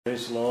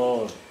Praise the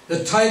Lord.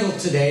 The title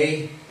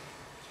today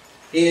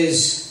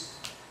is,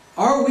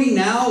 Are we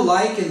now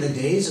like in the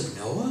days of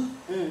Noah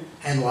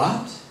and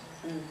Lot?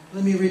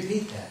 Let me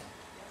repeat that.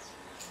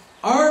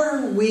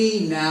 Are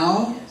we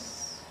now,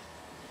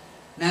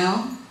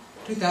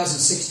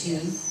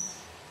 2016,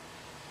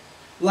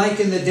 like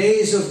in the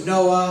days of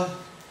Noah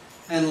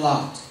and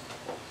Lot?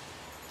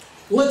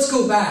 Let's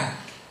go back.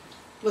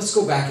 Let's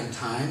go back in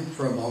time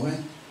for a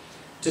moment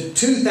to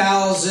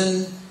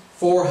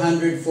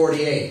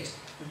 2448.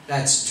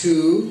 That's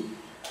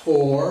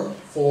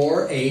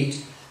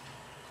 2448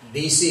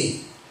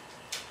 BC.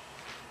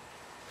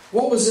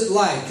 What was it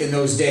like in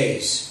those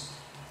days?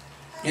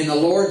 And the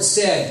Lord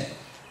said,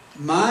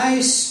 My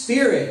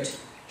spirit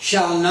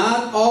shall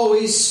not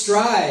always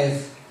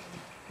strive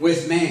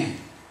with man,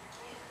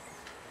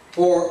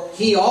 for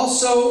he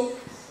also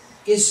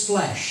is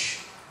flesh.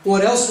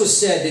 What else was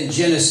said in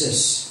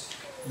Genesis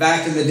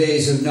back in the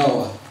days of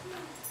Noah?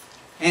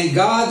 And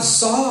God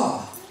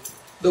saw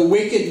the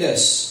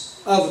wickedness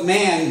of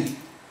man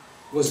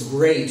was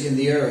great in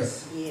the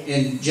earth,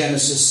 in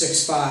Genesis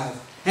 6:5.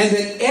 And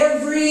that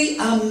every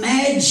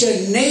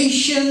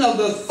imagination of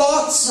the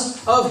thoughts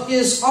of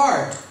his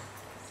heart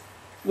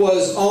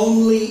was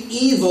only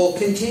evil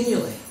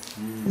continually.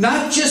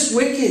 Not just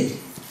wicked,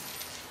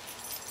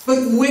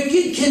 but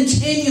wicked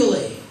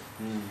continually.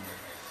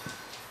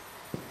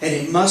 And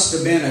it must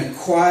have been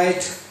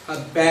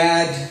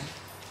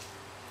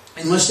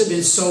it must have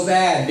been so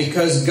bad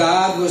because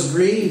God was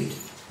grieved.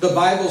 The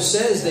Bible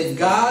says that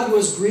God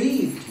was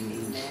grieved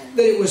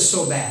that it was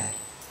so bad.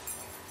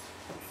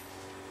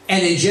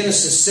 And in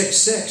Genesis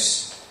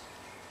 6:6,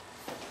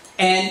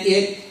 and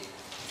it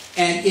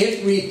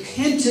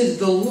repented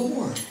the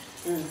Lord.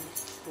 Can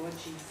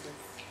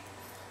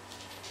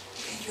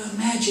you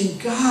imagine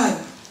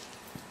God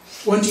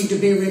wanting to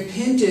be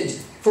repented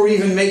for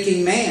even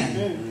making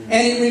man?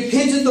 And it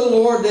repented the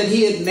Lord that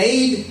he had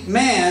made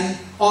man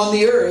on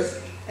the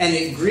earth, and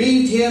it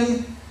grieved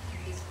him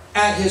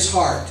at his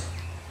heart.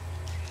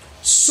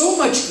 So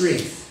much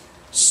grief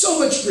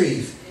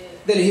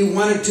that he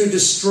wanted to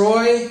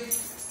destroy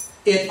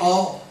it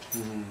all.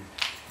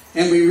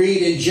 And we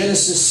read in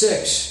Genesis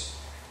 6,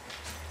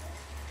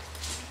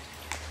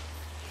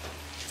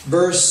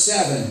 verse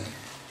 7.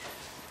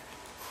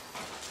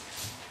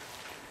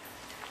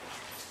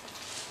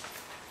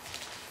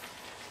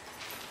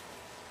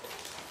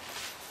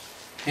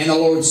 And the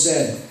Lord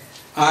said,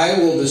 I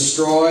will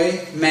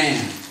destroy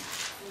man,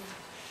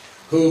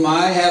 whom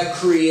I have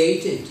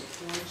created.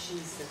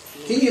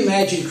 Can you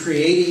imagine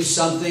creating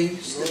something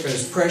that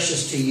is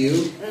precious to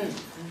you,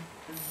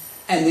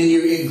 and then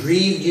it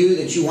grieved you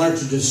that you wanted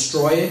to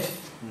destroy it?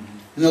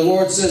 And the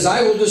Lord says,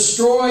 I will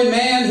destroy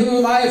man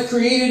whom I have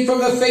created from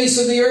the face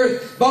of the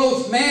earth,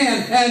 both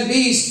man and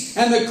beast,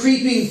 and the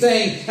creeping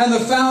thing, and the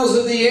fowls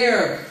of the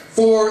air,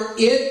 for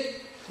it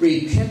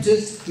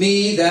repenteth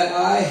me that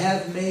I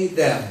have made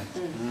them.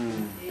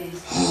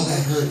 Oh,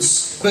 that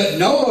hurts. But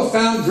Noah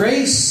found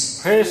grace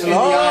in the eyes of the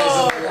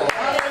Lord.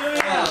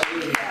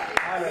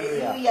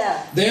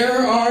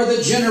 There are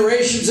the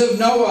generations of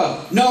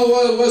Noah.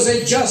 Noah was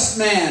a just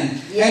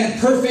man and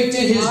perfect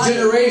in his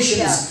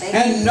generations.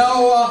 And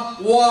Noah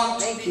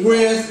walked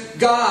with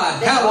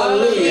God.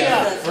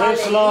 Hallelujah.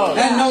 Praise the Lord.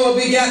 And Noah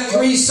begat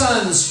 3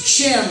 sons,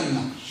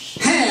 Shem,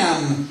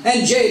 Ham,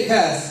 and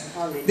Japheth.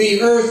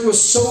 The earth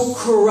was so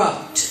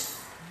corrupt.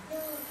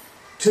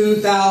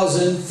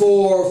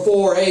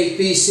 2448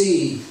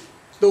 BC.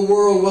 The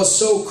world was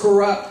so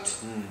corrupt.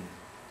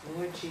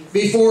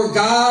 Before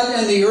God,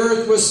 and the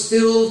earth was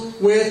filled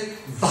with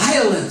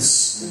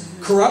violence.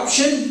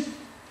 Corruption,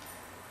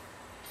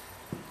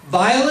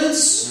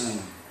 violence,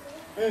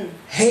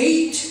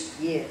 hate,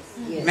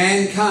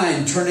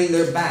 mankind turning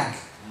their back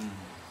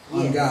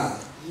on God.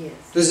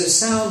 Does it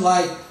sound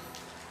like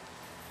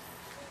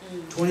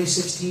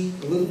 2016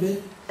 a little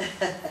bit?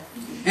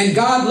 And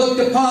God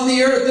looked upon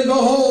the earth, and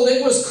behold,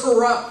 it was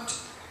corrupt.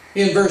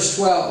 In verse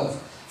 12,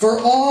 for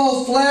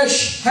all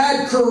flesh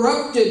had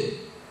corrupted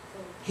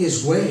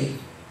his way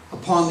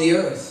upon the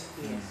earth.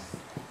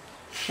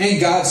 And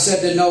God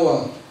said to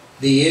Noah,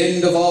 the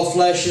end of all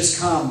flesh is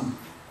come.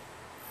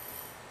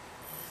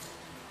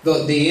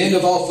 The end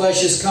of all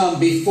flesh is come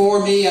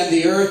before me, and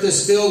the earth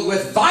is filled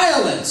with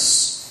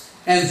violence.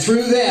 And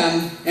through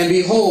them, and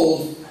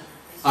behold,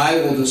 I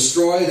will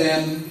destroy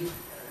them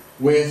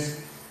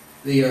with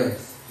the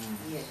earth.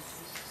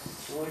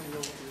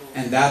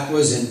 And that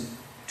was in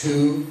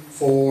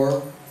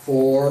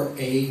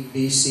 2448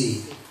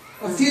 BC.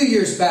 A few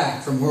years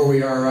back from where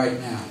we are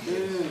right now.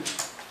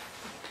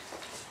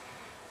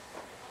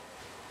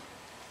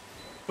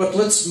 But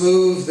let's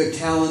move the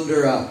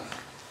calendar up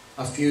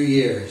a few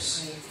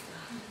years.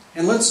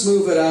 And let's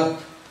move it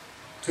up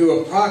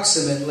to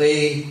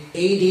approximately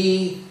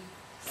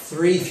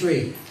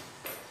 8033.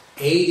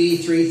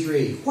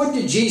 8033. What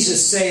did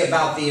Jesus say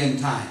about the end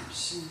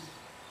times?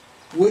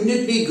 Wouldn't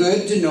it be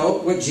good to know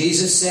what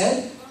Jesus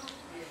said?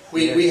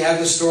 We have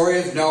the story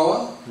of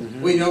Noah.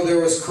 We know there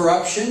was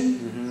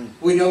corruption.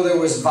 We know there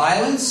was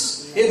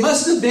violence. It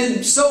must have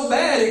been so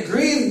bad it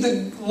grieved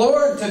the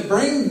Lord to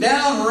bring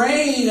down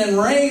rain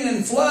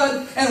and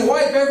flood and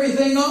wipe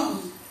everything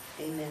off.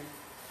 Amen.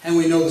 And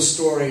we know the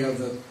story of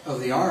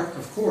the ark,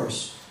 of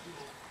course.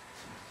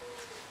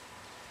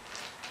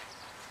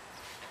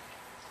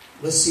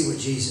 Let's see what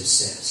Jesus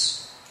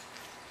says.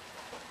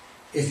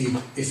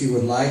 If you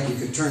would like, you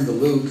could turn to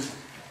Luke,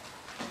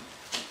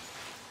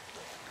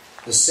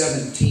 the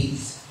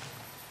 17th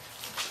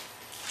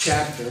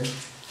chapter,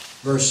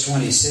 verse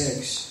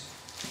 26.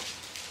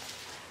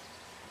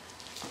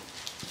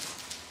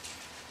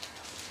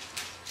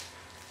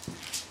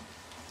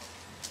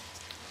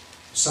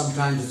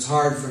 Sometimes it's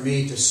hard for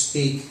me to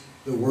speak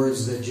the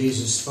words that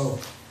Jesus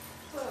spoke,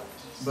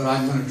 but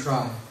I'm going to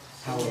try.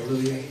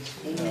 Hallelujah.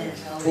 Amen.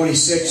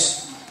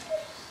 26.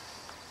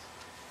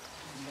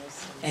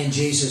 And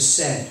Jesus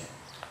said,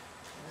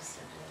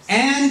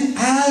 "And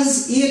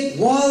as it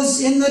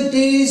was in the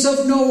days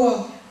of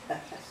Noah,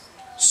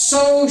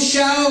 so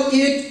shall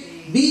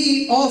it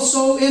be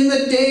also in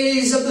the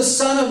days of the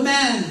Son of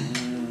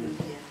Man.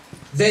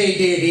 They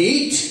did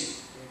eat."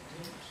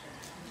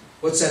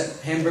 What's that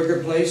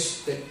hamburger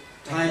place? That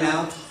Time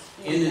Out?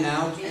 In and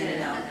Out? In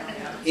and out.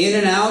 In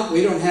and Out?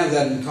 We don't have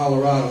that in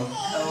Colorado.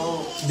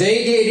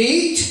 They did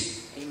eat.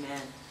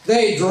 Amen.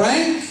 They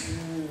drank.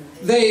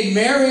 They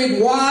married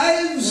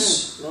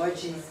wives. Lord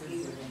Jesus.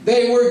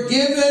 They were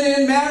given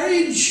in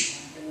marriage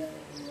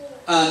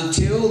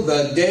until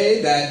the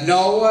day that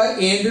Noah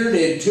entered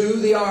into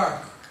the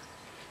ark.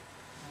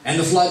 And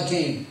the flood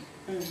came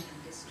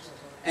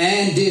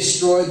and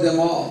destroyed them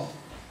all.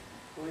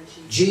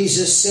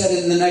 Jesus said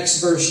in the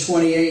next verse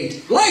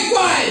 28,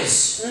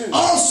 "Likewise,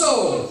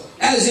 also,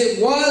 as it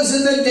was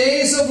in the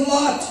days of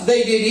Lot,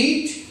 they did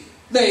eat,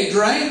 they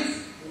drank,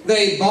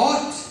 they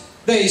bought,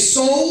 they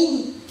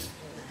sold,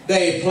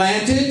 they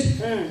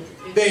planted,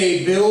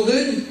 they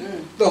builded."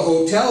 The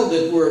hotel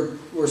that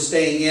we're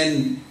staying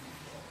in,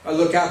 I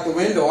look out the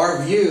window,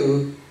 our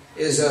view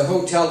is a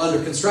hotel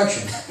under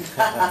construction.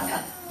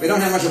 We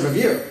don't have much of a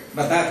view,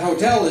 but that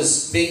hotel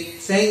is big.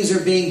 Things are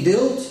being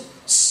built.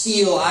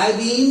 Steel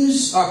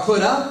I-beams are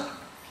put up.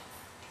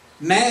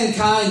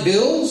 Mankind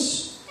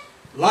builds.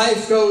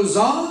 Life goes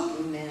on.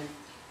 Amen.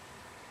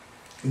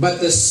 But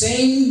the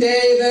same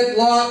day that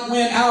Lot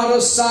went out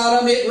of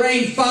Sodom, it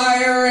rained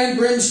fire and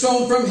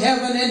brimstone from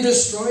heaven and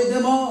destroyed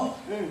them all.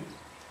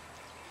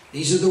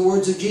 These are the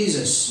words of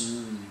Jesus.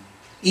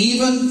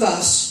 Even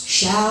thus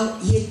shall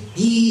it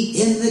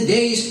be in the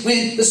days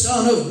when the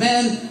Son of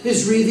Man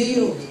is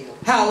revealed.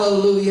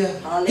 Hallelujah.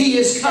 Hallelujah. He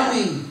is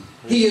coming.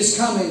 He is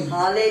coming.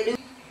 Hallelujah.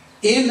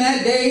 In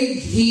that day,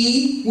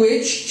 he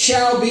which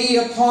shall be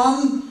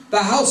upon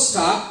the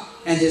housetop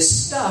and his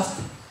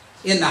stuff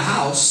in the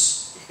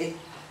house,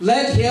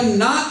 let him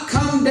not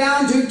come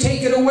down to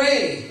take it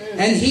away.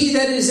 And he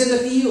that is in the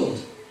field,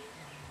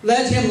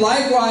 let him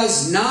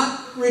likewise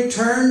not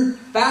return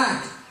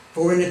back.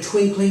 For in a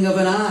twinkling of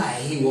an eye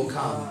he will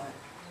come.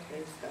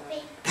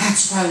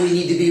 That's why we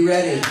need to be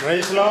ready.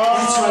 Praise the Lord.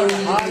 That's why we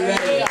need to be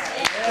ready.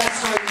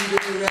 That's why we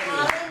need to be ready.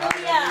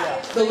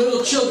 The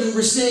little children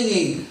were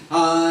singing,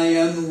 "I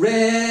am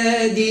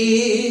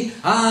ready,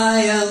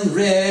 I am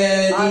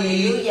ready."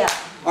 Hallelujah.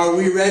 Are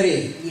we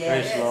ready?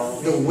 Praise the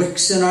Lord. The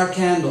wicks in our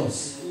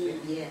candles,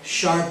 Yes.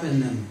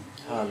 sharpen them.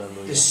 The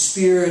Hallelujah.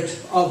 spirit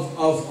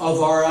of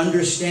our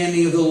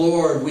understanding of the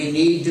Lord. We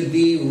need to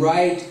be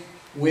right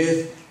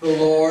with the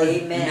Lord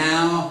Amen.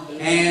 now.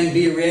 Amen. And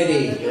be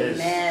ready.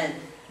 Amen.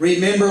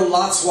 Remember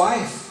Lot's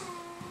wife.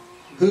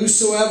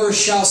 Whosoever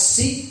shall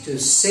seek to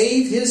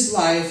save his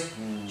life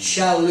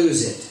shall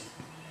lose it.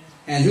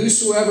 And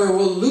whosoever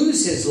will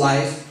lose his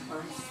life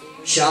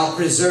shall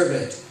preserve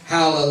it.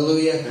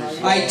 Hallelujah.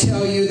 I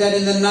tell you that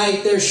in the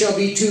night there shall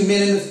be two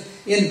men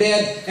in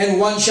bed, and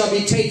one shall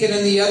be taken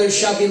and the other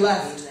shall be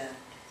left.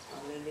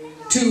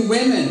 Two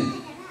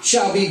women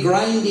shall be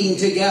grinding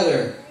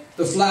together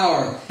the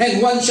flour,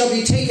 and one shall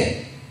be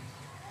taken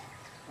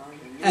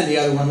and the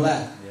other one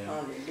left.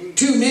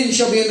 Two men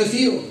shall be in the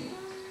field,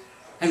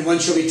 and one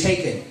shall be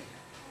taken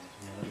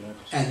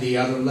and the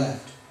other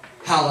left.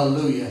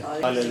 Hallelujah.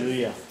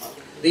 Hallelujah.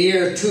 The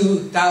year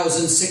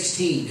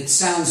 2016. It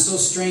sounds so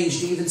strange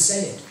to even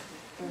say it.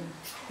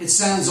 It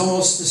sounds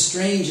almost as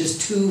strange as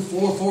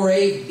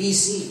 2448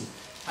 BC.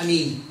 I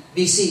mean,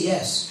 BC,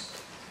 yes.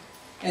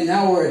 And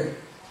now we're at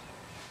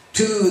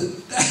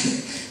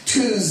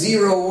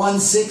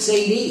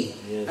 2016 AD.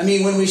 Yes. I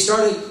mean, when we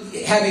started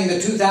having the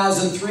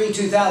 2003,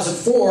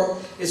 2004,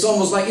 it's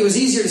almost like it was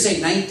easier to say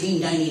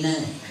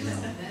 1999.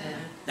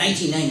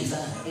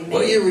 1995. Amen.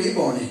 What year were you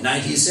born in?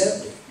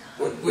 1970.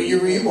 What year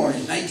were you born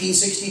in?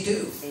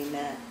 1962.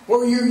 Amen.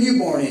 What year were you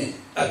born in?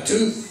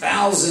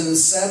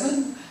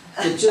 2007?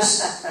 It's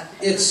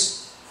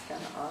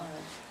Kind of odd.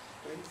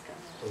 Praise God.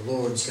 the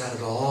Lord's got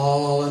it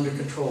all under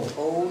control.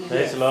 Oh, Praise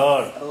yes. the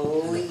Lord.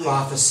 Oh, The yes.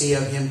 prophecy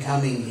of Him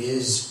coming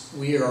is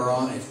we are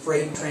on a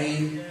freight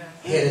train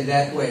headed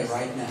that way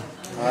right now.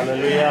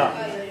 Hallelujah.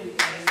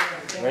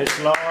 Praise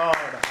the Lord.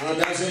 It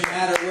doesn't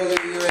matter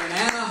whether you're in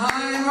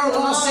Anaheim or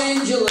Los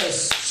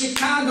Angeles,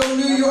 Chicago,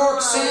 New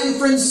York, San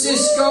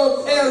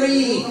Francisco,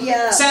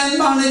 Paris, San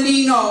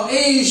Bernardino,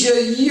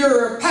 Asia,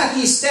 Europe,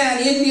 Pakistan,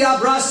 India,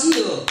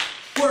 Brazil,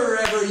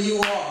 wherever you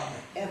are.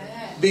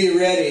 Be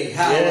ready.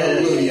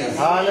 Hallelujah. Yes.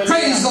 Hallelujah.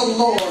 Praise the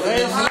Lord.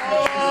 Praise the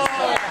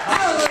Lord.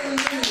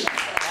 Hallelujah.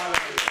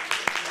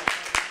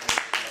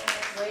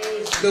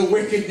 The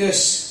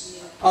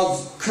wickedness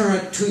of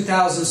current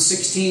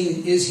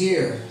 2016 is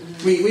here.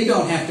 We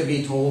don't have to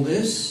be told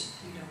this.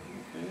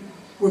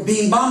 We're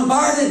being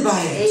bombarded by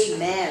it.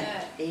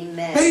 Amen.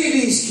 Amen.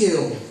 Babies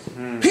killed.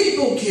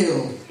 People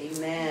killed.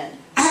 Amen.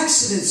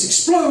 Accidents,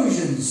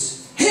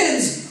 explosions,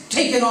 heads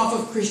taken off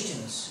of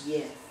Christians.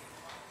 Yes.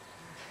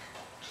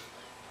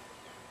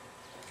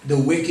 The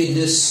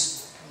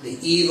wickedness, the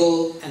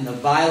evil, and the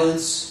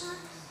violence,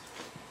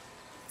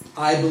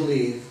 I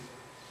believe,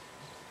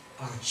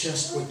 are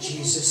just what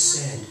Jesus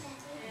said.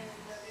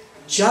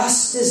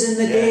 Just as in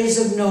the days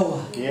of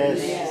Noah.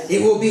 Yes.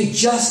 It will be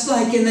just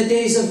like in the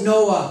days of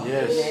Noah.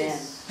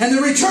 Yes. And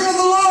the return of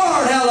the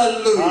Lord.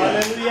 Hallelujah.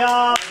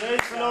 Hallelujah.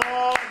 Praise the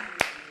Lord.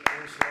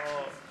 Praise the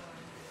Lord.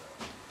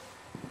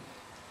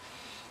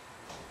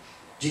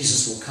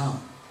 Jesus will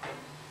come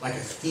like a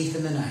thief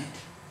in the night.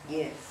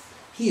 Yes.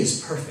 He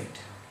is perfect.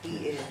 He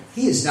is.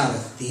 He is not a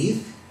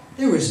thief.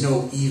 There is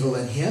no evil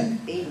in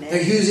him. Amen.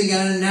 They're using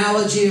an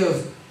analogy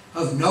of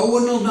no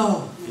one will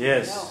know.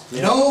 Yes.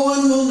 No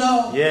one will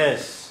know.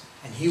 Yes.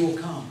 And He will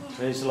come.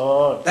 Praise the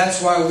Lord.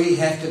 That's why we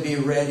have to be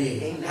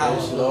ready. Amen. Praise the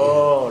Hallelujah.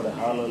 Lord.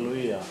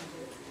 Hallelujah.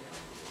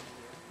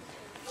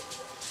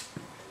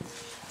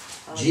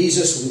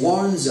 Jesus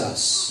warns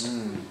us.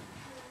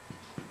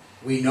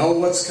 We know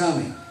what's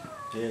coming.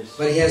 Yes.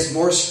 But He has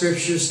more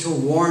scriptures to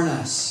warn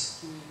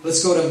us.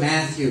 Let's go to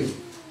Matthew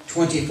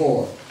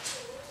 24.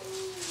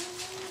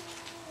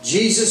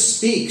 Jesus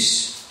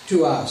speaks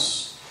to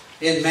us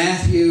in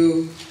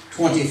Matthew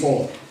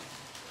 24,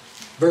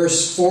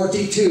 verse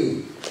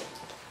 42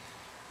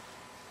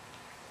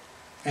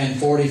 and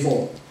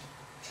 44.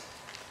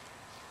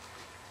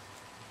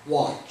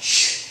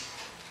 Watch.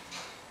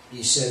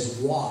 He says,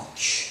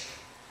 watch.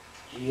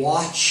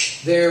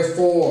 Watch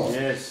therefore,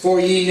 Yes. for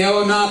ye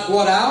know not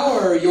what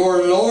hour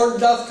your Lord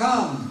doth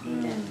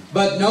come.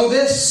 But know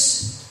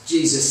this,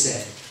 Jesus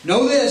said,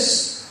 know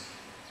this,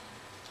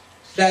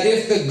 that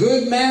if the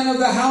good man of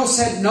the house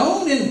had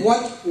known in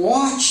what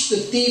watch the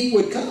thief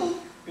would come,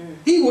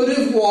 he would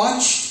have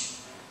watched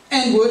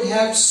and would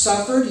have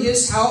suffered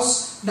his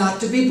house not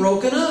to be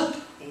broken up.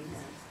 Amen.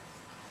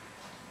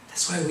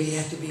 That's why we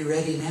have to be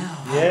ready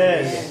now.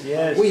 Yes.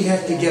 Yes. We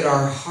have to get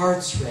our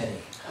hearts ready.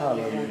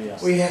 Hallelujah.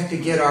 We have to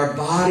get our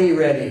body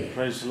ready.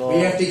 Praise the Lord.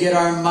 We have to get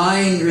our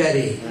mind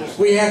ready.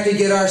 We have to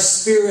get our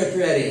spirit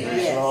ready. Praise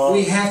the Yes. Lord.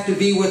 We have to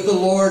be with the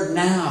Lord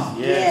now.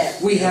 Yes.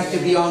 We have to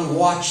be on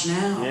watch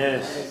now.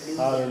 Yes.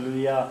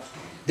 Hallelujah.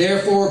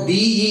 Therefore be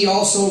ye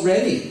also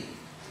ready,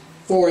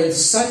 for in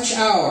such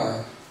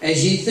hour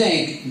as ye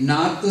think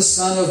not the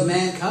Son of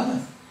Man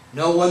cometh.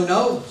 No one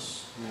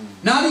knows.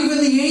 Not even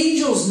the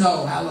angels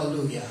know.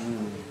 Hallelujah.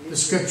 The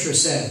scripture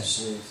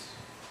says. Yes.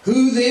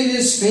 Who then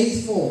is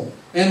faithful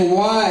and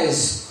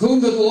wise,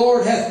 whom the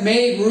Lord hath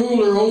made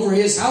ruler over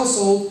his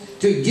household,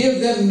 to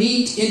give them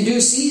meat in due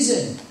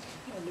season?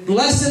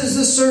 Blessed is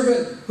the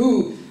servant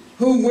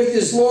whom with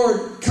his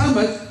Lord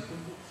cometh,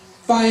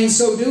 find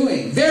so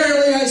doing.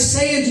 Verily I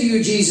say unto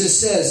you, Jesus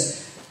says,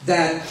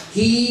 that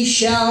he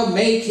shall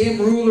make him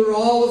ruler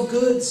all of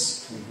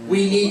goods.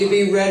 We need to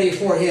be ready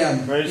for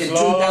him Praise in the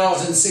Lord.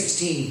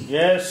 2016.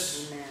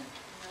 Yes. Amen.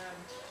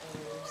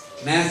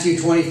 Matthew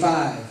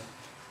 25,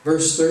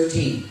 verse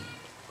 13.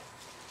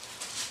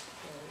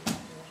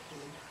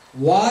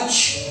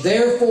 Watch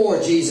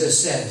therefore,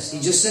 Jesus says. He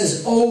just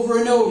says over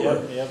and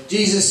over. Yep.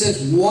 Jesus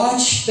says,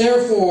 watch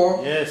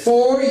therefore, Yes.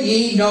 for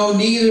ye know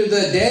neither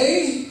the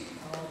day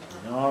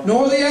No.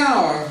 nor the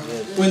hour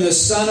Yes. when the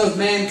Son of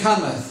Man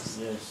cometh.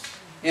 Yes.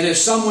 And if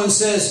someone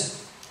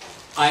says,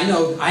 I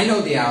know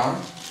the hour,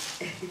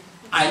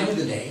 I know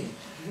the day,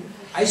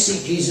 I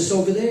see Jesus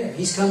over there,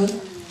 He's coming.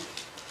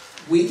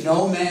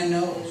 No man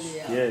knows.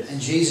 Yes.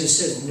 And Jesus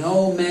says,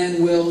 no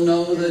man will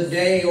know the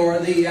day or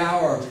the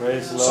hour.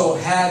 Praise the So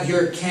Lord. have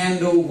your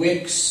candle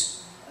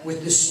wicks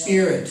with the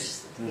Spirit.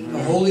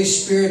 The Holy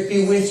Spirit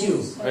be with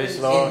you. Praise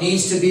the It Lord.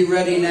 needs to be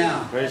ready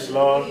now. Praise the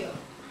Lord.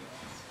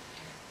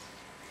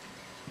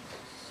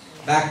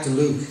 Back to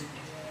Luke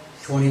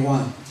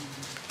 21,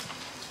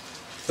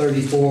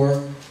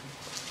 34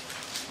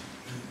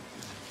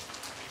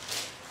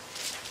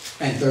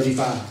 and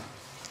 35.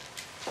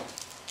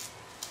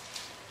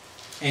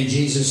 And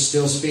Jesus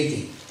still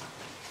speaking.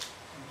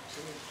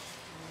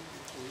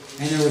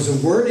 And there was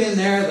a word in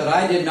there that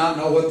I did not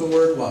know what the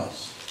word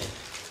was.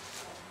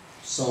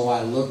 So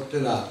I looked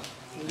it up.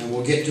 And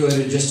we'll get to it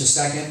in just a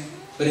second.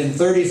 But in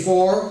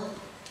 34,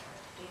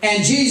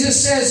 and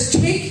Jesus says,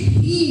 take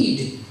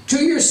heed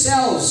to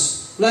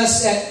yourselves,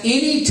 lest at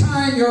any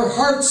time your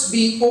hearts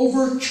be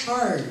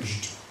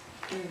overcharged.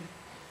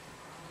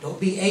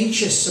 Don't be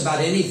anxious about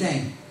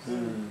anything.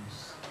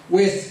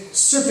 with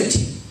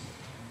surfeiting.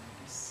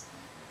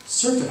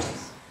 Surfeiting.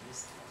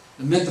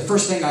 It meant the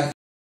first thing I thought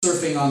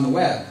was surfing on the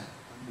web.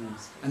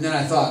 And then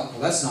I thought,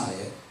 well, that's not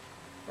it.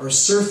 Or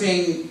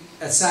surfing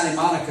at Santa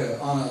Monica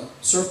on a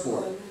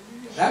surfboard.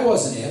 That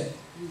wasn't it.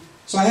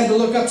 So I had to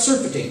look up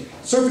surfeiting.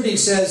 Surfeiting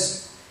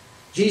says,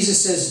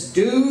 Jesus says,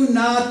 do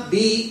not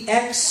be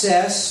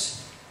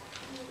excess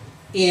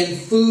in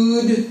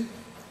food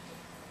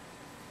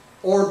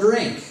or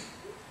drink.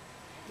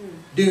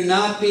 Do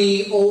not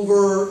be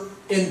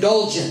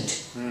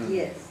overindulgent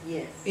Yes,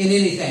 yes. in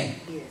anything.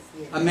 Yes,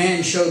 yes. A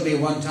man showed me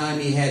one time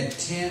he had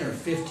 10 or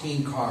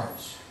 15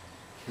 cars.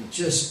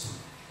 Just,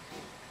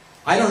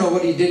 I don't know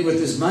what he did with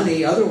his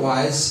money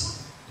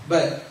otherwise,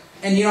 but,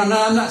 and you know,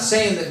 I'm not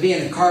saying that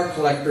being a car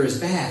collector is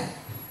bad,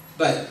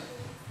 but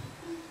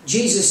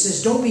Jesus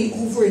says don't be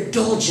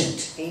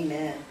overindulgent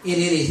Amen. in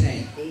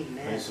anything.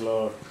 Amen. Praise the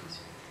Lord.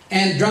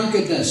 And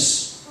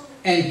drunkenness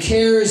and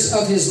cares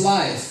of his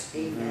life.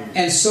 Amen.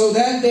 And so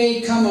that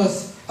day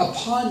cometh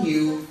upon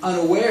you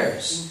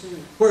unawares,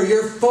 where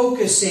you're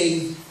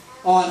focusing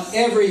on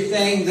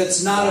everything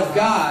that's not of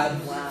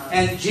God, Wow.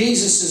 and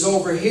Jesus is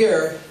over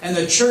here, and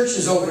the church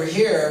is over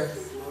here,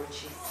 Lord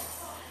Jesus.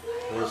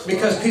 Praise the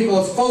because Lord. people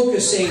are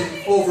focusing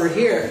over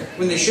here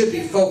when they should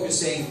be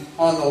focusing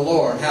on the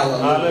Lord.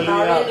 Hallelujah.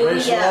 Hallelujah.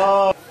 Praise the Hallelujah.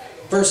 Lord.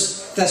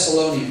 1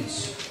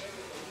 Thessalonians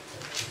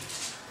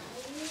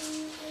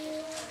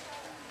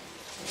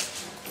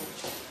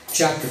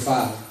chapter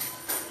 5.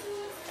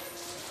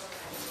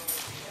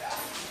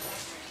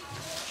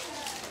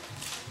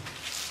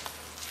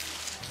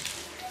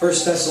 1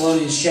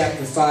 Thessalonians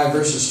chapter 5,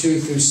 verses 2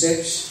 through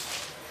 6.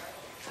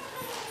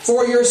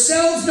 For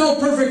yourselves know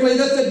perfectly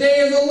that the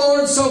day of the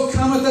Lord so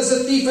cometh as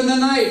a thief in the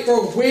night.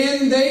 For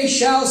when they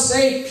shall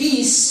say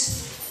peace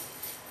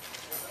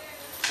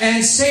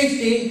and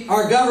safety,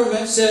 our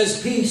government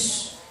says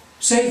peace,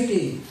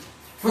 safety.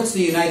 What's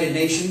the United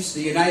Nations?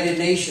 The United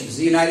Nations.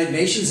 The United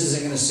Nations isn't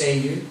going to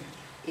save you.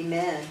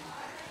 Amen.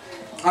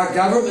 Our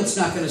government's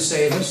not going to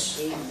save us.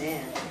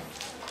 Amen.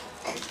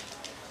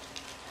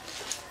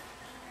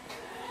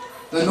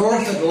 The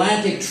North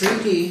Atlantic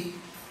Treaty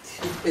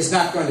is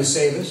not going to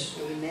save us.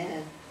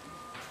 Amen.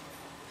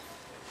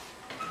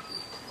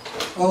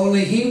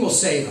 Only He will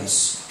save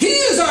us. He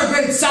is our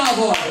great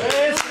Salvador.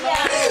 Praise the Lord.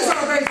 He is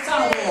our great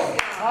Salvador.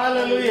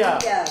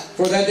 Hallelujah.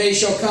 For that day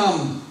shall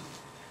come,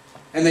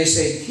 and they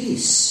say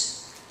peace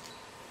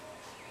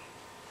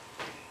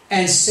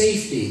and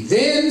safety.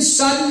 Then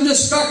sudden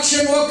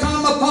destruction will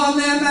come upon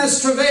them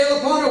as travail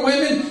upon a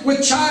woman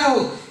with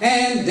child,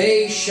 and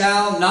they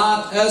shall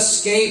not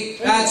escape.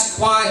 That's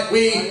why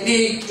we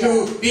need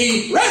to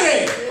be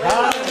ready.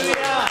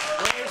 Hallelujah.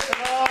 Praise the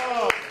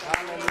Lord.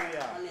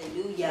 Hallelujah.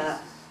 Hallelujah.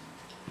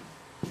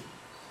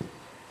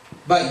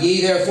 But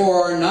ye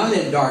therefore are not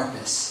in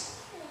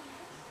darkness,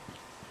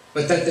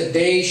 but that the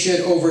day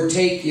should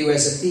overtake you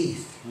as a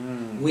thief.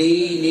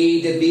 We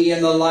need to be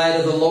in the light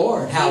of the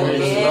Lord. Praise the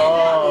Hallelujah.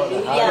 Lord.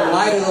 The Hallelujah.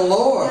 light of the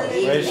Lord.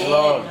 Praise the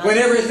Lord. When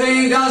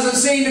everything doesn't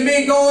seem to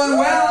be going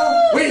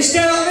well, we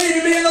still need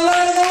to be in the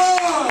light of the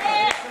Lord.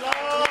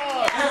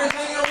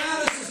 Everything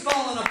around us is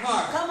falling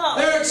apart. Come on.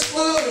 They're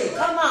exploding.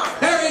 Come on.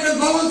 They're even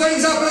blowing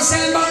things up in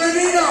San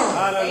Bernardino.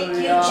 Thank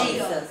you, Hallelujah.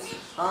 Jesus.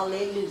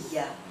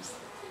 Hallelujah.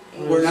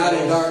 We're not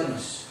in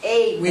darkness.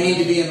 Amen. We need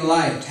to be in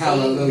light.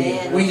 Hallelujah.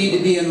 Amen. We need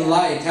to be in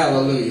light.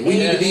 Hallelujah. We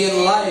need to be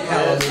in light.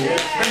 Hallelujah.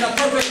 Yes. And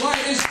the perfect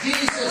light is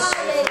Jesus.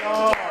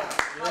 Hallelujah.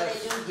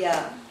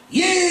 Hallelujah.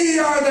 Ye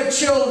are the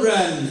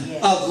children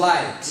Yes. of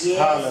light. Yes,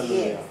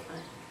 Hallelujah. yes.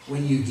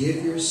 When you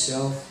give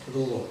yourself to the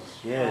Lord.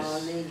 Yes.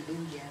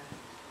 Hallelujah.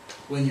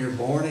 When you're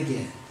born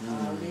again.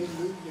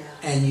 Hallelujah.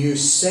 And you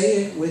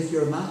say it with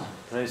your mouth.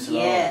 Praise the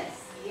Lord. Yes.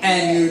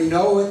 And you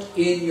know it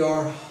in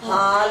your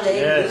heart.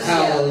 Hallelujah. Yes.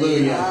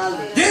 Hallelujah.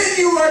 Hallelujah. Then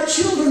you are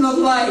children of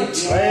light.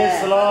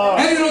 Praise the Lord.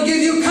 And it'll give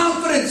you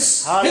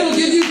confidence. Hallelujah. It'll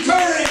give you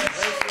courage.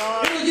 Praise the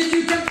Lord. It'll give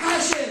you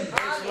compassion.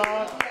 Praise the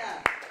Lord.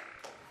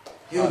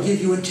 It'll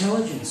give you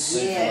intelligence.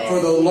 Yes. For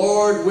the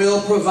Lord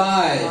will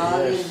provide.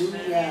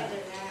 Hallelujah.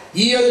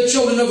 Ye are the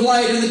children of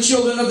light and the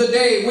children of the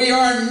day. We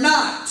are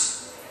not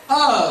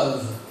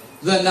of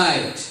the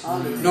night,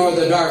 nor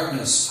the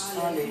darkness.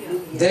 Hallelujah.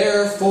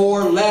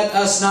 Therefore let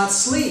us not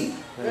sleep,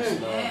 Praise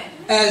the Lord.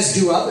 as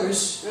do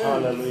others.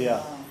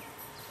 Hallelujah.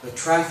 The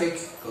traffic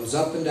goes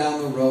up and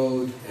down the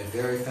road at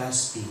very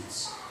fast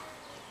speeds.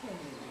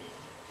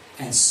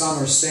 And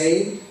some are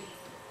saved,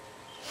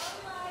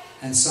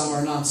 and some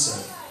are not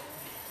saved.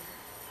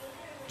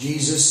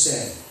 Jesus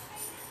said,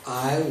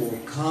 I will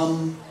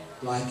come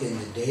like in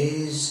the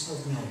days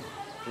of Noah,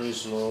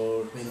 Praise the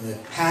Lord. when the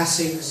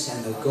passings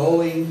and the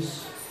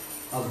goings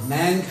of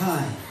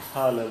mankind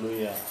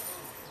Hallelujah.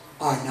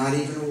 are not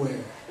even aware.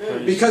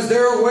 Praise Because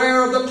they're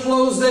aware of the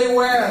clothes they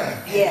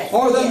wear, Yes.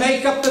 or the Yes.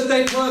 makeup that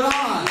they put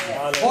on,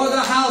 Yes. or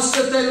the house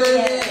that they live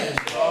Yes.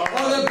 in,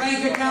 or the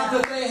bank account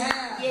that they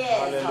have,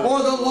 Yes.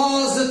 or the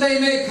laws that they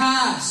may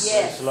pass,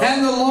 Yes.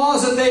 and the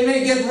laws that they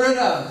may get rid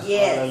of,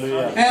 Yes.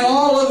 Hallelujah. and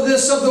all of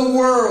this of the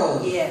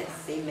world. Yes.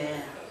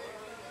 Amen.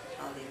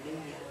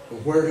 Hallelujah. But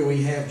But where do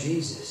we have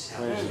Jesus?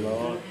 Praise the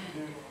Lord.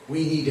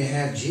 We need to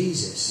have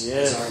Jesus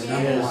Yes, as our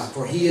number yes. one.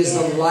 For He is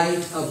the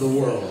light of the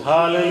world.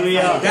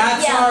 Hallelujah.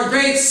 That's our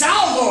great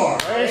Salvador.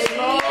 Praise the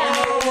Lord.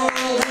 The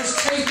world has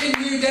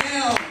taken you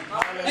down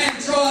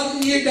and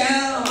trodden you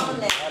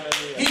down.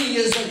 He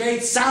is the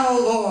great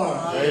Salvador.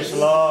 Praise the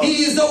Lord.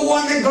 He is the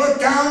one that got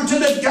down to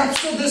the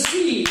depths of the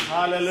sea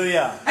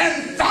Hallelujah.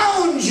 and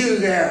found you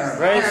there.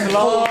 Praise and the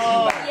pulled you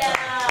Lord.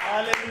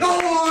 back. The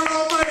Lord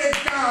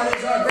Almighty God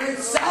is our great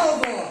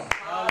Salvador.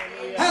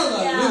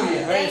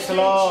 Hallelujah. Praise the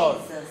Lord.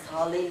 Jesus.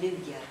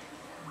 Hallelujah.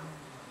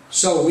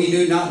 So we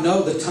do not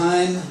know the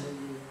time.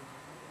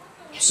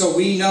 So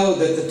we know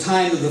that the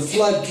time of the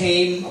flood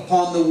came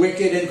upon the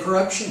wicked and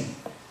corruption.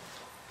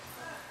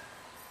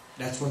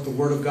 That's what the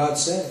Word of God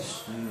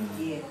says.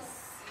 Yes.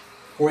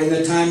 For in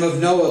the time of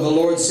Noah, the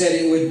Lord said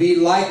it would be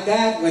like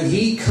that when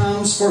He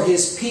comes for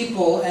His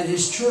people and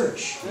His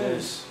church.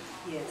 Yes.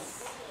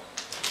 Yes.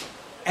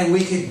 And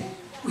we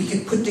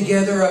could put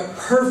together a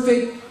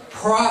perfect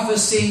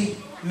prophecy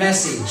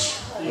message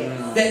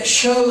that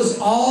shows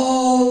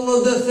all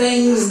of the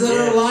things that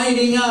are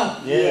lining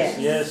up. Yes.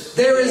 Yes.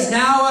 There is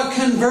now a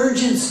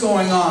convergence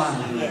going on.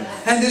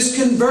 And this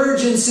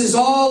convergence is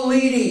all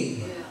leading.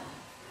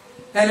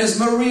 And as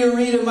Maria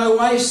Rita, my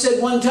wife,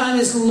 said one time,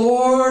 the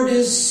Lord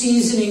is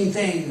seasoning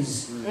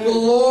things. The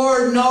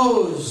Lord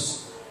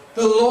knows.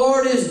 The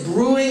Lord is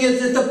brewing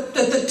it at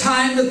the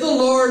time that the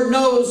Lord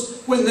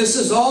knows when this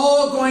is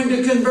all going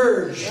to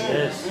converge.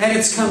 Yes. And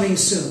it's coming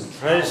soon.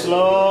 Praise the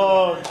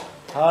Lord.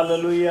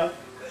 Hallelujah.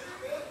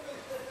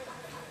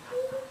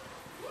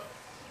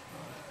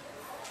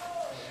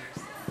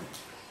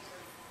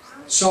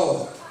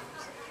 So,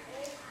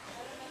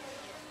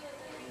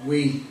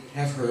 we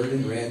have heard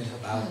and read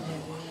about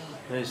Noah.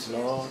 Praise the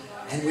Lord.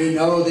 And we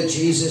know that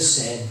Jesus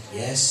said,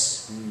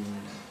 yes,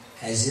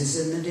 as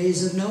is in the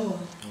days of Noah,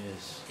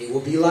 Yes. it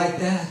will be like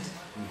that.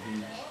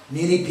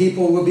 Many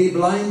people will be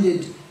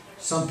blinded.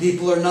 Some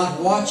people are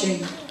not watching.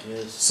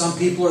 Yes. Some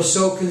people are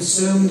so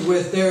consumed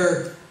with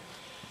their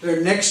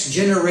next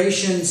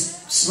generation's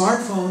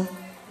smartphone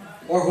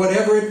or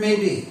whatever it may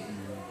be.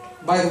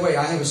 By the way,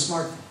 I have a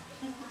smartphone.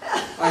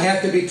 I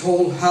have to be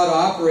told how to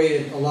operate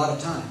it a lot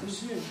of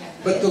times.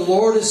 But the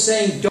Lord is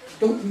saying,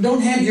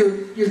 don't have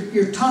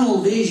your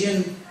tunnel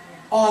vision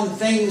on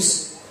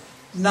things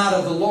not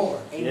of the Lord.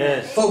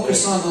 Yes.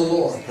 Focus on the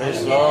Lord.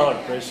 Praise the Lord.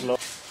 Praise the Lord.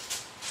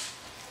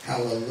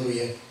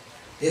 Hallelujah.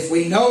 If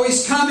we know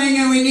He's coming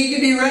and we need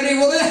to be ready,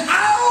 well then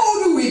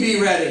how do we be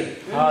ready?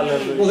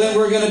 Hallelujah. Well then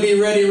we're going to be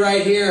ready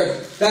right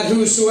here. That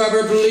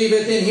whosoever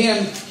believeth in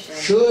Him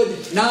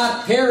should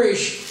not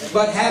perish,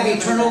 but have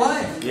eternal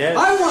life. Yes.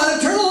 I want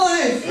eternal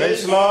life.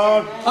 Praise the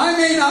Lord. I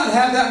may not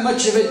have that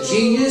much of a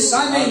genius.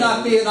 I may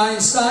not be an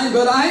Einstein,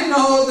 but I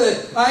know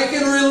that I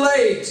can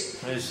relate.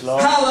 Praise the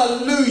Lord.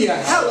 Hallelujah.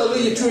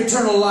 Hallelujah to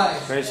eternal life.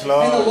 Praise the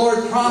Lord. And the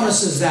Lord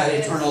promises that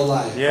eternal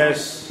life.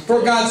 Yes.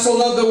 For God so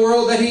loved the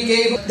world that He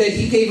gave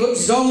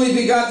His only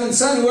begotten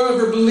Son.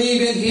 Whoever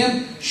believe in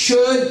Him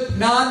should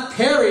not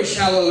perish.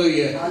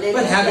 Hallelujah.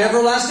 But have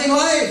everlasting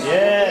life.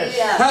 Yes.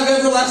 Have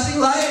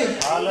everlasting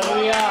life.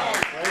 Hallelujah.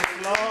 Praise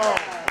the Lord.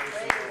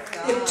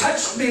 It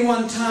touched me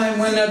one time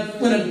when I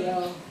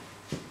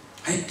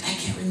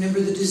can't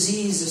remember the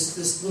disease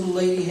this little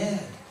lady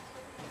had.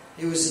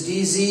 It was a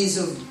disease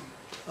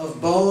of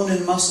bone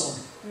and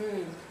muscle.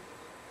 It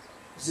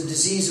was a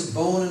disease of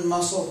bone and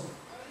muscle.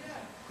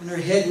 And her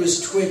head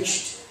was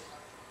twitched.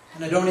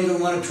 And I don't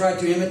even want to try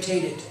to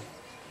imitate it.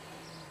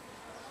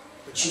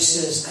 But she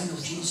says, I know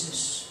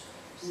Jesus.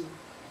 I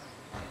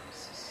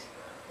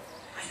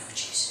know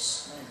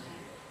Jesus.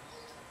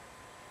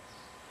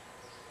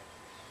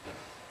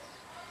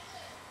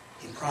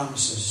 He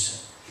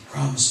promises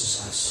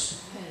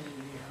us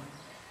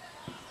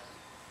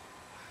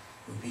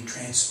we'll be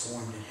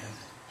transformed in heaven.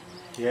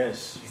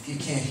 Yes. If you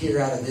can't hear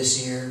out of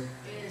this ear,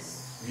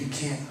 if you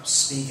can't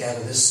speak out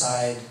of this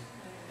side,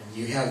 and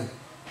you have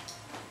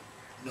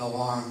no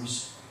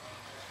arms,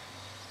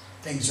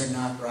 things are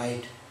not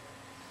right,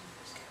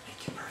 He's going to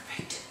make you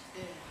perfect.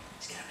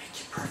 He's going to make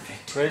you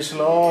perfect. Praise the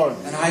Lord.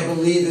 And I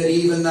believe that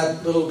even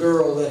that little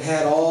girl that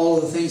had all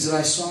the things that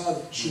I saw,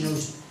 she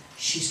knows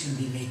she's going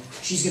to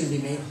be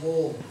made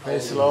whole.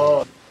 Praise the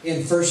Lord.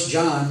 In 1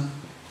 John,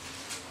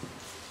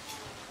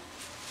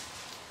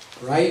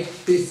 right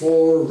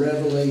before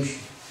Revelation,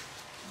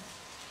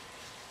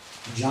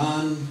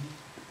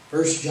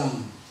 1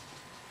 John,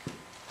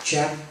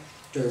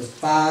 chapter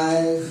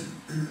 5,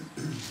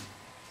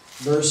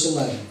 verse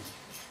 11.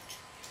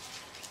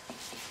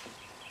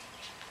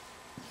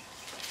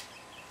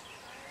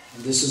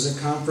 And this is a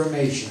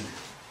confirmation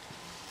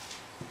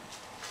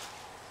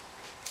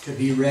to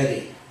be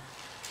ready.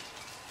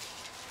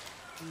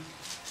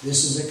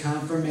 This is a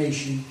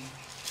confirmation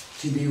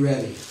to be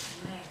ready.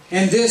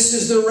 And this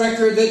is the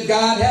record that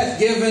God hath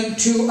given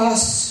to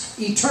us,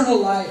 eternal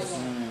life.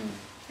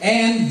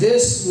 And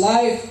this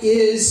life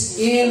is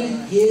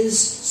in His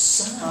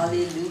Son.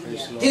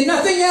 Hallelujah. In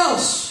nothing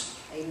else.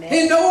 Amen.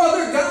 In no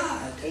other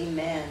God.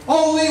 Amen.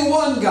 Only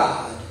one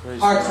God,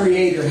 Praise our God.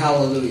 Creator.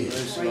 Hallelujah.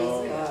 Praise the Praise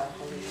Lord. God.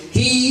 He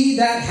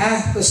that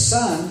hath the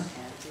Son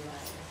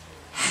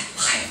hath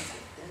life.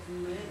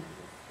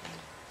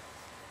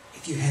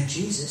 If you have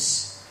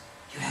Jesus,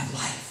 you have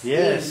life.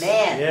 Yes.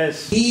 Amen.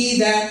 Yes. He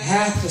that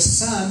hath the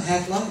Son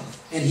hath life.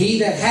 And he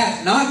that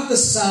hath not the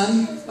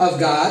Son of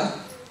God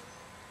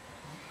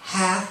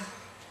hath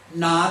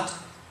not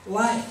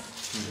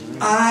life.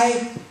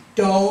 I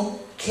don't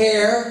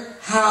care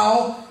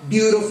how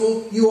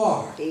beautiful you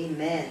are.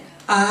 Amen.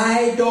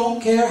 I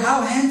don't care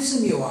how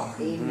handsome you are.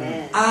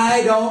 Amen.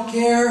 I don't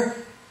care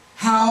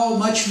how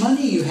much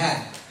money you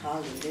have.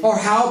 Hallelujah. Or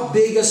how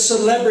big a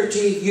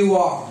celebrity you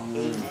are.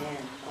 Amen.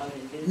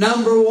 Hallelujah.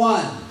 Number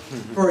one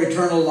for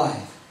eternal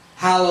life,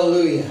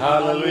 hallelujah,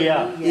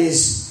 Hallelujah.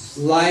 is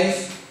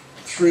life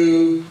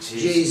through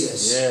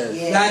Jesus. Yes.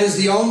 Yes. That is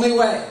the only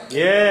way.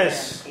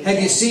 Yes.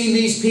 Have you seen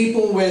these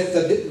people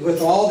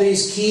with all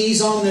these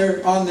keys on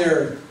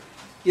their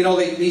you know,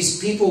 these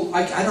people,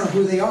 I don't know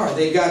who they are.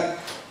 They've got,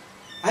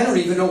 I don't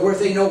even know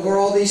where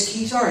all these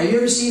keys are. Have you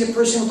ever seen a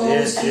person with all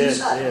these keys?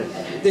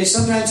 Yes. They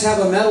sometimes have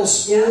a metal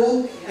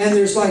spool, and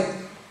there's like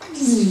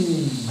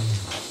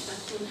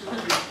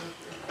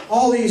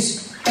all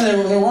these,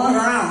 and they walk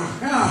around.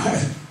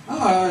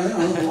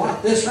 I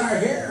want this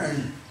right here,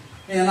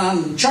 and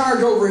I'm in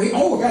charge over here.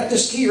 Oh, I got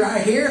this key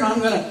right here, and I'm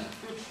gonna.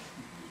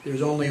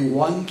 There's only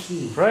one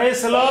key.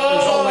 Praise the Lord.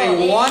 There's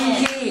only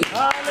one key.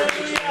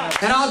 Hallelujah.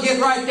 And I'll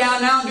get right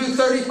down now and do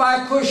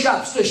 35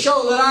 push-ups to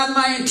show that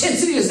my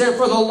intensity is there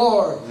for the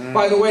Lord.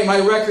 By the way, my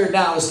record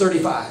now is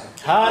 35.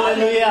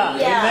 Hallelujah.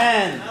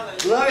 Amen.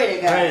 Glory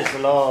to God. Praise the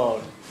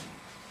Lord.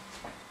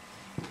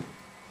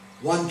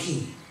 One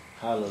key.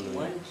 Hallelujah.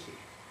 One key.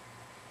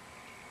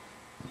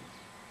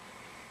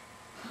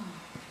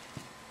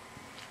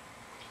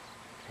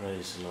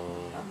 Praise the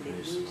Lord.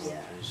 Praise the Lord.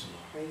 Hallelujah. Praise the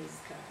Lord. Praise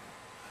God.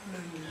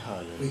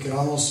 Hallelujah. We could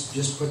almost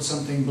just put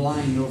something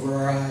blind over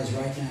our eyes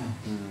right now.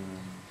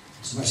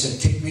 Somebody said,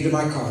 take me to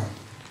my car.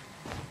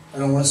 I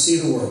don't want to see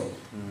the world.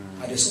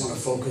 I just want to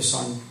focus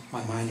on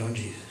my mind on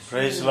Jesus.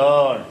 Praise the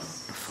Lord.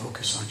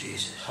 Focus on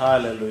Jesus.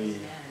 Hallelujah.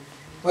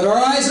 But our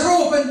eyes are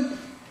open.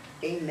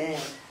 Amen.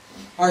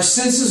 Our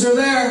senses are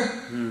there.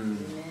 Amen.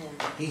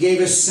 He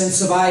gave us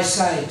sense of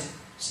eyesight,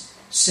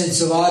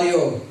 sense of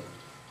audio,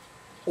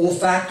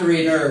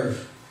 olfactory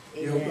nerve,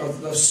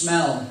 of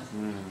smell.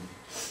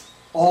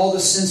 All the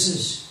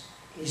senses.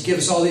 He's given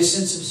us all these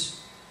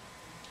senses.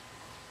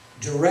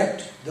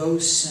 Direct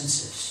those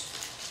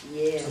senses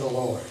to the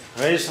Lord.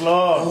 Praise the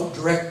Lord. Don't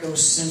direct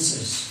those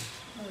senses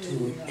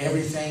to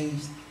everything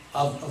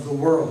of the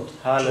world.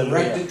 Hallelujah.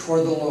 Direct it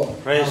toward the Lord.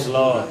 Praise the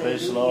Lord.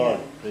 Praise the Lord.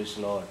 Praise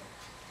the Lord.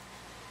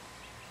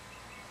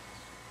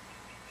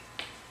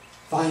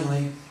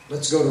 Finally,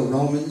 let's go to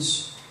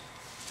Romans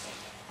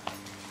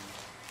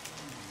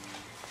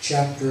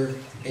chapter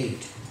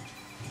 8.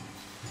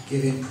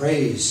 Give Him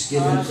praise.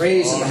 Give Him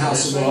praise in the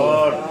house of the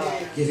Lord.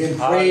 Give Him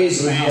praise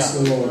in the house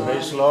of the Lord.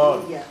 Praise the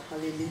Lord. Hallelujah.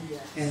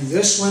 And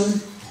this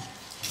one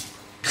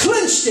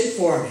clinched it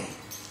for me.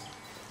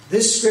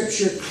 This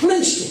scripture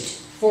clinched it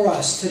for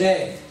us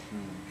today,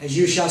 as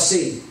you shall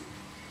see.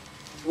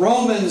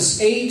 Romans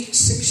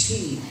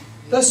 8:16.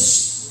 The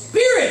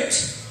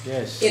Spirit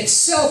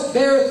itself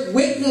beareth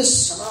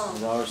witness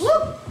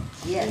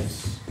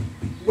Yes.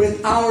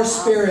 with our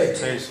spirit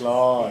Praise the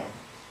Lord.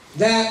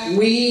 that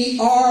we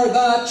are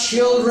the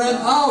children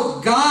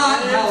of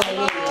God.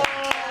 Hallelujah.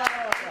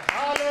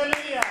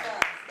 Hallelujah.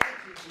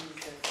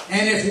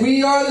 And if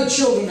we are the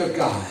children of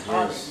God,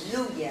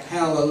 Hallelujah.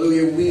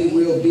 hallelujah, we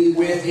will be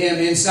with Him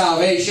in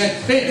salvation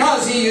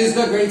because He is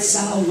the great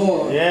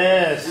Salvador.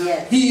 Yes.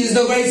 Yes. He is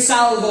the great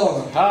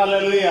Salvador.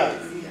 Hallelujah.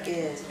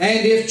 Yes.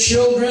 And if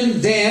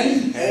children,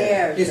 then,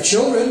 Heirs. if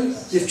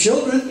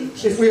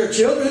we are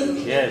children,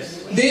 Yes.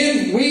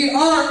 then we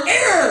are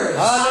heirs.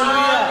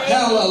 Hallelujah.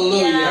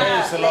 Hallelujah.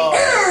 Praise the Lord.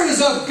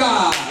 Heirs of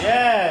God.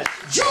 Yes.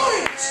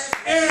 Joint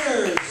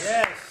heirs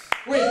Yes.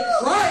 with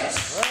Christ.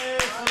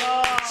 Praise the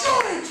Lord.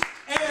 Joint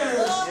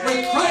heirs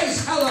with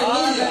Christ.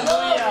 Hallelujah.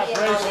 Hallelujah.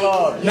 Praise the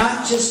Lord.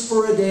 Not just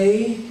for a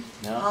day,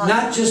 No.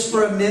 not just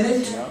for a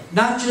minute,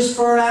 not just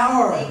for an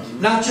hour,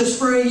 not just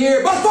for a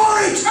year, but for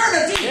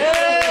eternity.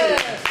 Yes.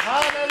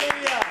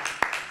 Hallelujah.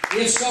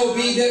 If so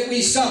be that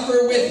we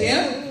suffer with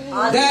Him,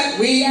 that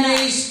we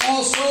may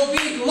also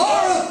be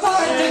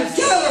glorified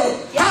together.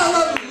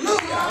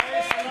 Hallelujah.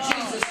 In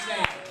Jesus'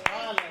 name.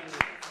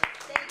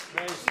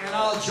 And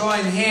I'll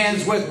join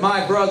hands with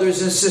my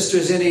brothers and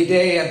sisters any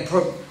day and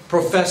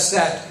profess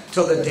that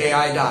till the day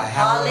I die.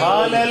 Hallelujah.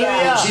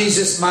 Hallelujah. In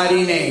Jesus'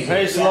 mighty name.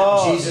 Praise the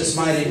Lord. Jesus'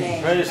 mighty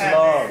name. Praise the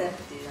Lord.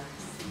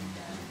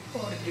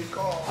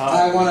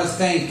 I want to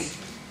thank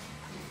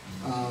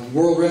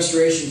World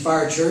Restoration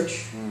Fire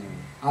Church.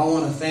 I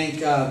want to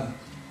thank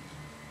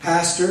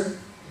Pastor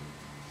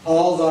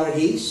Paul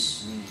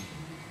Varghese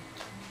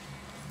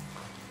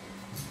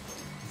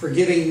for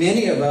giving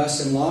many of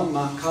us in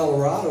Longmont,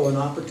 Colorado, an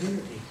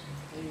opportunity.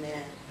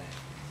 Amen.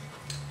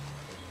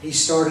 He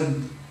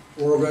started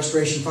World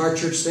Restoration Fire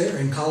Church there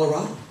in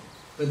Colorado,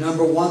 the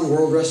 #1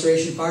 World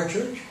Restoration Fire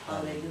Church,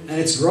 Hallelujah.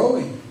 and it's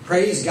growing.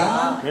 Praise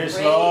God. Praise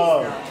the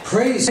Lord. God.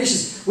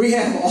 Praise. We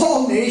have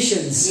all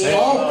nations, Yes.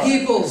 all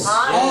peoples,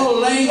 all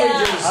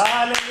languages.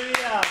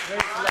 Hallelujah.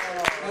 Praise the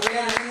Lord. And we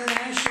had an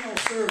international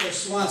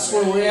service once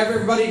where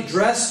everybody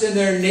dressed in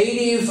their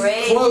native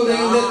Praise clothing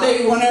that God.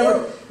 they,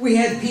 whenever we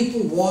had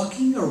people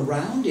walking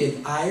around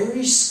in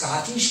Irish,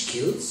 Scottish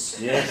kilts.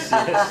 Yes,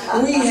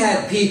 yes. We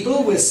had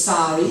people with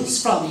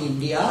saris from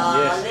India.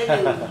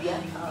 Hallelujah.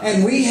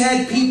 And we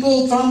had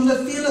people from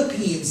the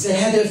Philippines. They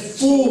had a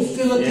full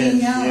Philippine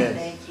Yes, gown. yes.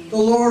 Thank you. The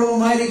Lord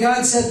Almighty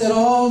God said that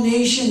all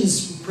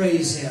nations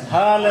praise Him.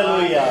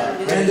 Hallelujah.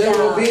 And there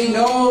will be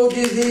no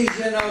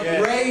division of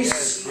Yes, race,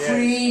 yes, yes.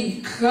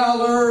 creed,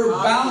 color,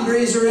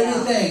 boundaries, or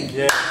anything.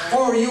 Yes.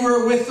 Or you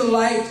were with the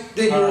light,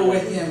 then you were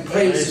with Him.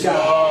 Praise Praise God.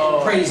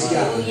 God. Praise God.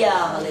 Hallelujah.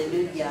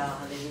 Hallelujah.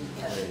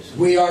 Hallelujah.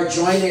 We are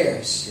joint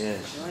heirs. Yes,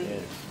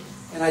 yes.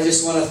 And I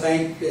just want to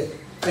thank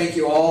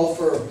you all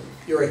for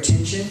your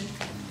attention.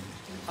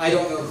 I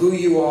don't know who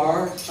you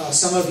are.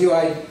 Some of you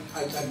I've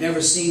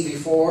never seen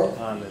before.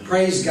 Hallelujah.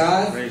 Praise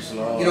God. Praise the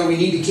Lord. You know, we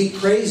need to keep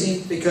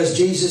praising because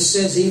Jesus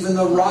says even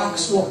the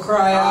rocks will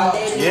cry out.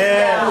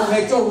 Yes.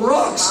 Make the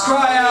rocks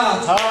cry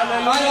out.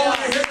 Hallelujah. I don't want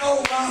to hear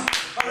no rock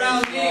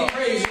around me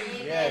praising.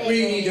 Yes.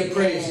 We need to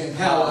praise Him.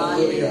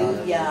 Hallelujah.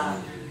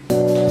 Hallelujah.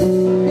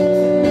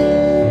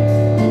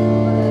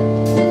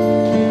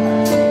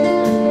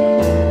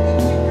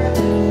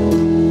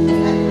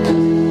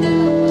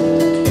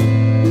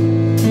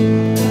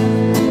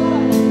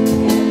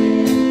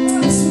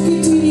 So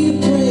continue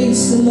to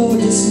praise the Lord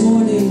this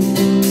morning.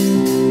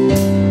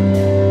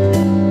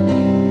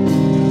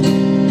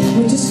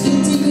 We just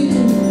continue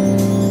to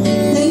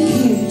thank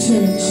Him,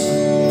 church.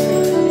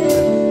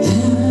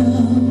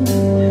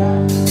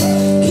 How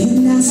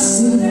can I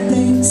say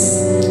thanks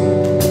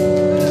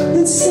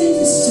and say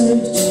the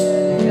search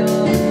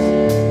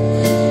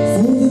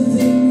for the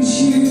things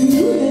you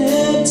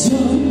have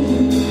done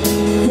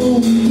for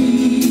me?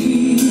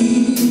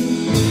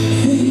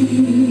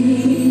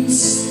 Things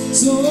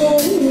so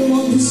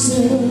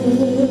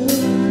undeserved.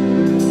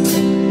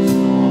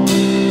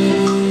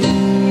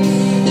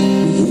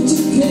 Yet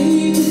you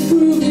came to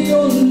prove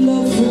your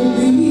love for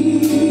me.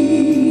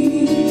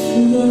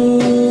 The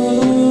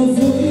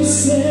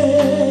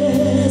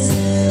voices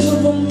of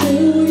a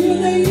million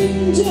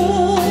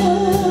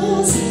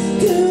angels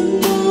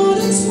could not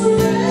express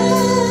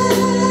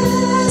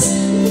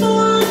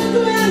my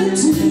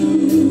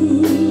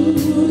gratitude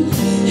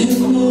and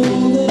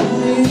all that I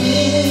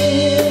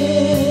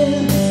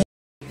am.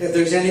 If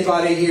there's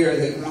anybody here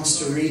that wants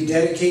to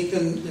rededicate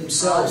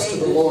themselves to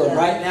the Lord,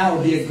 right now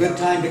would be a good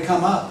time to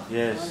come up.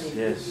 Yes,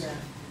 yes.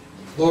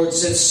 Lord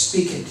says,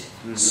 speak it.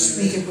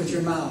 Speak it with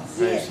your mouth.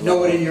 Praise the Know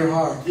Lord. it in your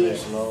heart.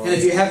 Praise the Lord. And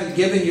if you haven't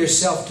given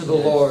yourself to the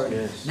Lord,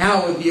 yes.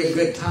 now would be a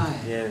good time.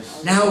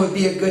 Yes. Now would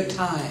be a good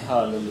time.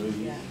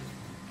 Hallelujah.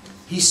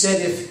 He said,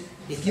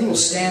 if you will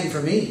stand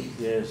for me,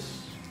 Yes.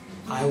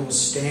 I will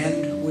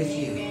stand with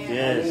you.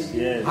 Yes,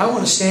 yes. I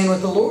want to stand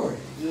with the Lord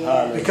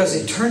Hallelujah. because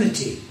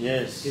eternity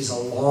Yes. is a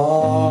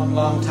long,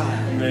 long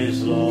time. Praise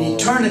the Lord.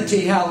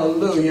 Eternity,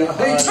 hallelujah.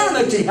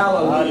 Eternity,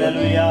 hallelujah.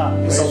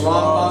 Hallelujah. It's a Praise the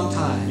long, Lord. long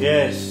time.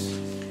 Yes.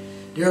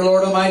 Dear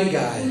Lord Almighty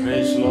God,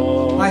 Praise the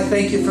Lord. I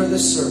thank you for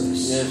this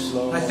service. Yes,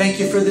 Lord. I thank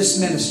you for this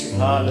ministry.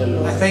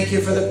 Hallelujah. I thank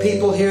you for the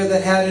people here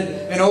that had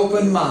an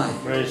open mind,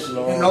 Praise the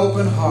Lord. an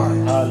open heart.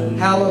 Hallelujah.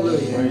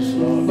 Hallelujah. Praise the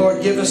Lord.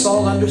 Lord, give us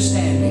all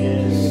understanding.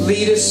 Yes.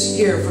 Lead us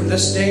here from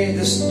this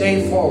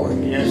day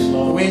forward. Yes,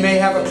 Lord. We may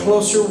have a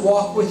closer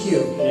walk with you.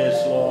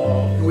 Yes,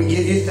 Lord. And we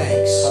give you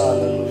thanks.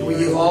 Hallelujah. We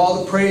give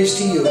all the praise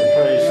to you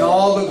Praise and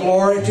all the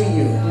glory to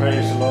you.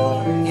 Praise the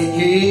Lord. In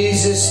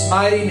Jesus'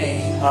 mighty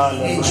name.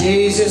 Hallelujah. In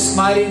Jesus'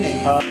 mighty name.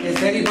 Hallelujah.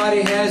 If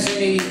anybody has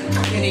any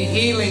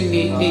healing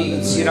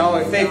needs, you know,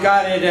 if they've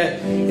got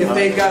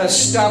a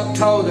stubbed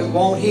toe that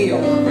won't heal,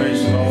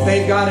 Praise the if Lord.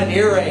 they've got an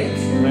earache,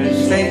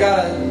 if they've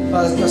got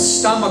a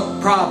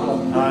stomach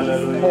problem,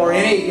 Hallelujah. or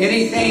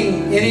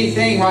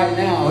anything right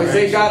now, if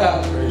they've got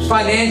a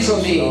financial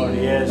Lord.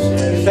 need, Yes, if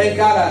yes. they've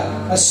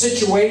got a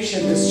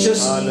situation that's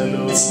just,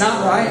 Hallelujah. it's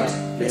not right.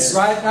 It's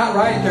not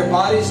right. Their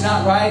body's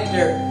not right.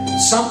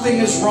 Something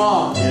is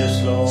wrong.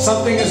 Yes, Lord.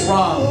 Something is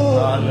wrong.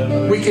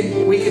 Hallelujah. We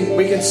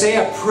can say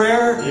a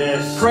prayer.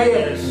 Yes. Pray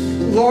it. Yes.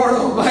 Lord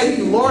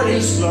Almighty, Lord,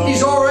 Yes, Lord.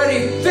 He's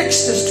already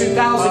fixed this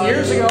 2,000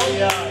 years ago.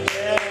 Hallelujah.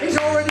 Yes. He's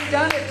already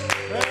done it.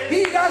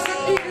 He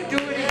doesn't need to do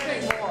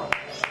anything more.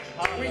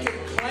 We can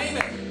claim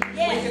it.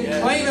 We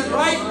can claim it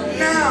right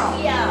now.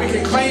 We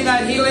can claim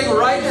that healing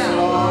right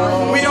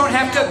now. We don't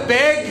have to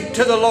beg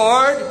to the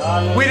Lord.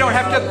 We don't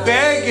have to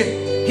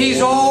beg.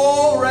 He's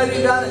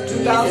already done it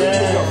 2,000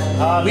 years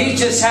ago. We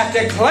just have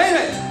to claim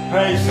it.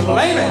 Praise the Lord.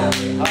 Claim it.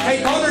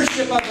 Take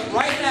ownership of it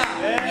right now.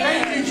 Yes.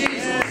 Thank you,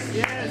 Jesus.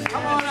 Yes.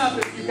 Come on up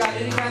if you've got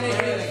any kind of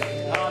healing.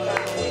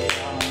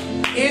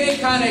 Hallelujah. Any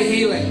kind of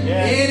healing.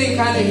 Yes. Any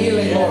kind of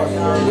healing, Lord.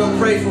 We'll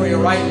pray for you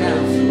right now.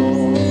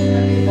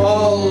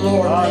 Oh,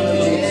 Lord, thank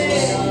you,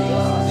 Jesus.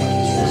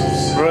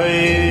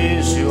 Praise